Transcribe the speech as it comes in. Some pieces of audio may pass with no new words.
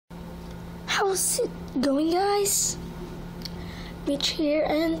How's it going, guys? Mitch here,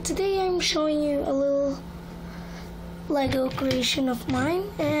 and today I'm showing you a little Lego creation of mine.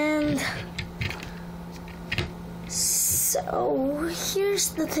 And so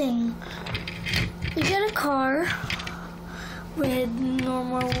here's the thing: you get a car with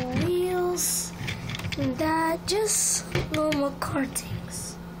normal wheels and that, just normal car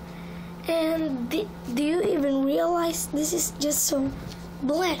things. And do you even realize this is just so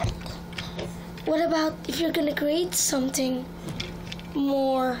bland? What about if you're gonna create something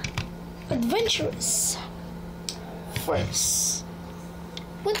more adventurous? First,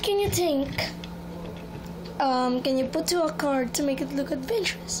 what can you think? Can you put to a car to make it look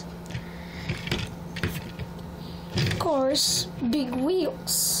adventurous? Of course, big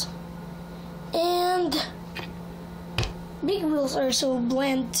wheels. And big wheels are so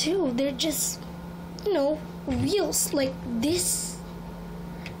bland too. They're just, wheels like this.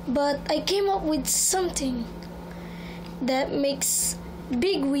 But I came up with something that makes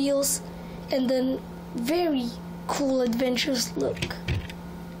big wheels and then very cool adventurous look.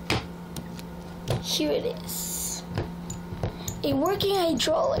 Here it is. A working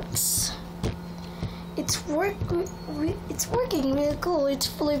hydraulics. It's working really cool. It's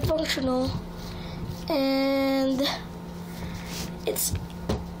fully functional, and it's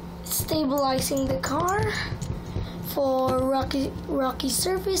stabilizing the car for rocky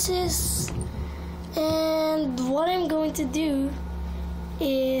surfaces. And what I'm going to do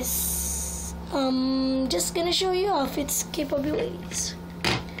is just gonna show you off its capabilities.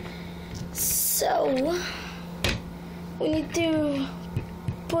 So we need to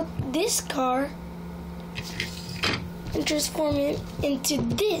put this car and transform it into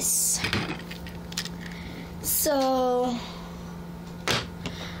this. So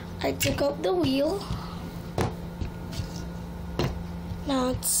I took up the wheel. Now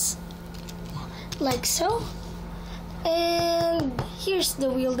it's like so, and here's the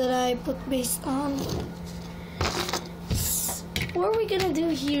wheel that I put based on. What we're gonna do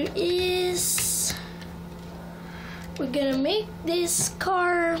here is we're gonna make this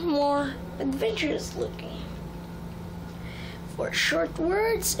car more adventurous looking. For short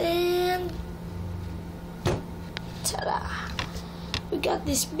words, and ta-da! We got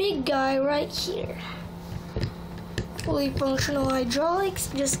this big guy right here. Fully functional hydraulics,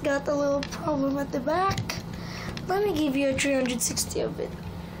 just got a little problem at the back. Let me give you a 360 of it.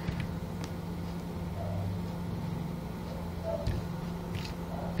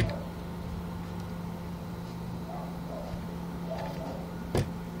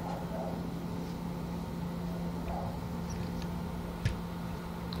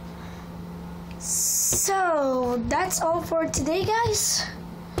 So that's all for today, guys,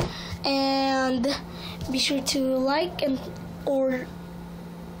 and be sure to like or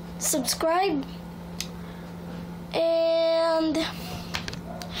subscribe, and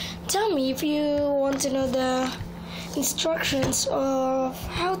tell me if you want to know the instructions of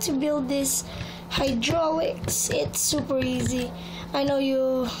how to build this hydraulics. It's super easy. I know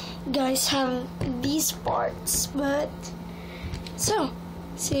you guys have these parts, but so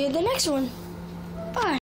see you in the next one. Bye.